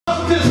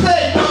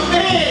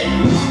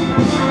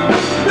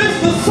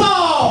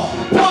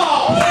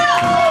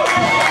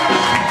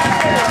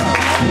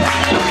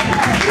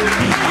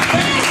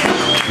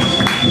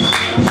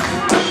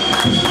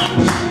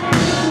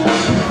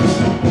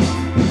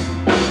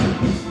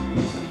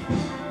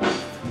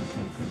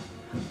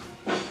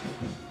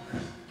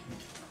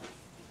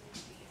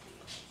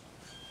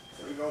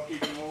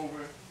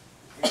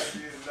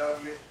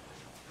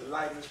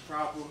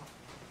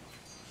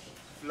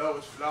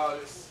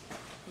Flawless.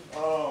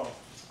 Saul,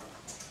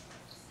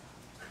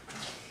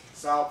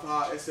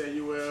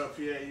 SAUL,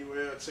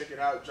 check it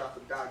out, drop a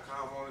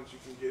 .com on it, you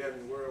can get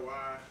everything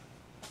worldwide.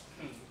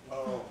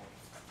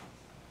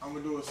 I'm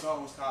gonna do a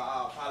song, it's called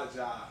I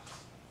Apologize.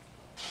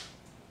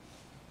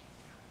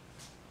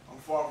 I'm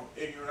far from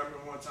ignorant. I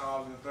remember one time I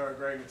was in the 3rd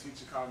grade and the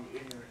teacher called me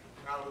ignorant.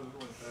 I wasn't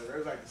doing 3rd grade, it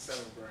was like the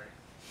 7th grade.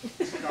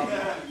 She called me,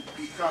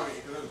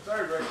 because in the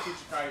 3rd grade, the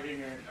teacher called me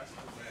ignorant, that's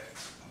too bad.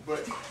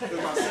 But it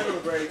was my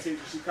 7th grade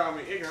teacher, she called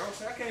me ignorant. I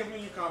said, I can't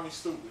believe you call me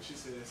stupid. She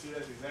said, see,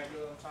 that's exactly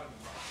what I'm talking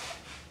about.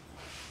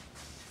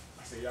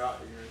 I said, y'all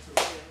ignorant too.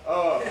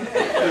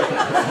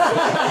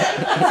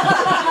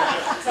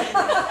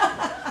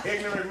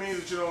 Ignorant means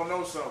that you don't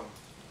know something.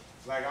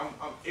 Like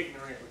I'm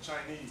ignorant of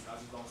Chinese, I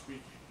just don't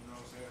speak it. You know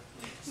what I'm saying?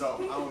 So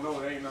I don't know,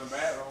 there ain't nothing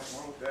bad wrong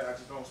with that, I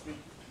just don't speak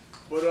it.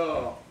 But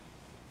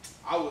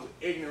I was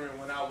ignorant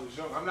when I was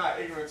young. I'm not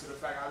ignorant to the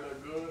fact I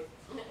look good.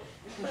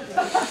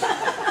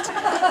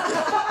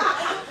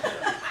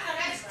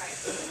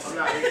 I'm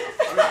not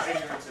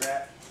ignorant to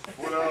that.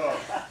 But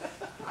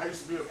I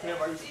used to be a pimp.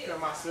 I used to pimp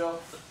myself.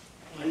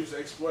 I used to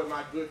exploit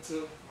my good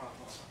too.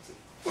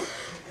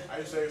 I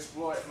used to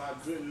exploit my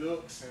good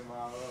looks and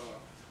my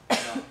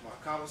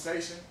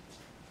conversation.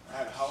 I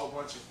had a whole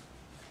bunch of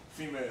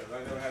females. I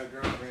never had a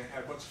girlfriend. I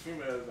had a bunch of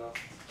females though.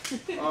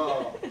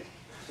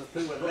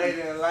 But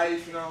later in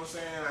life, you know what I'm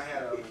saying, I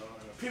had an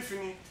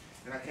epiphany,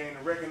 and I came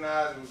to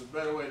recognize it was a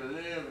better way to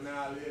live, and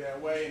now I live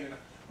that way.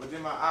 But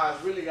then my eyes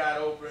really got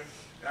open,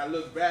 and I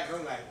look back, and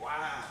I'm like,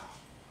 wow,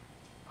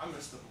 I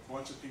messed up a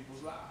bunch of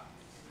people's lives.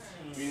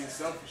 Being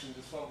selfish and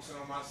just focusing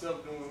on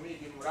myself, doing me,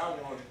 getting what I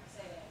wanted.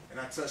 And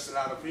I touched a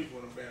lot of people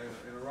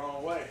in the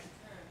wrong way.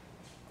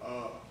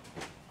 So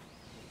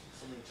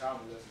many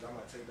childhood lessons, I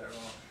might take that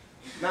wrong.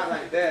 Not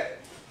like that.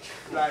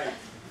 Like,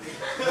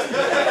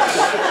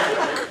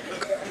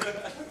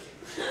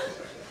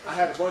 I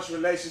had a bunch of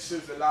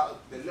relationships that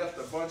left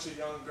a bunch of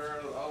young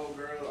girls, old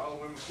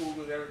women,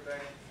 cougars,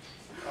 everything.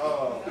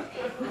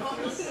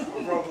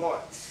 Broke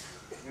hearts.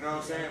 You know what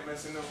I'm saying?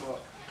 Messing them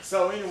up.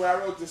 So anyway, I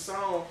wrote this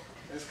song.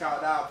 It's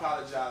called I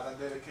Apologize. I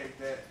dedicate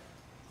that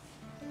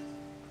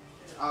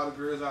to all the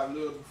girls I've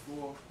loved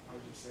before. I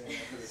was just saying that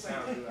because it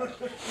sounds good.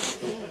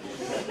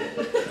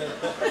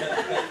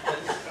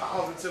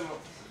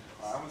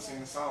 I'm gonna sing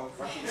the song.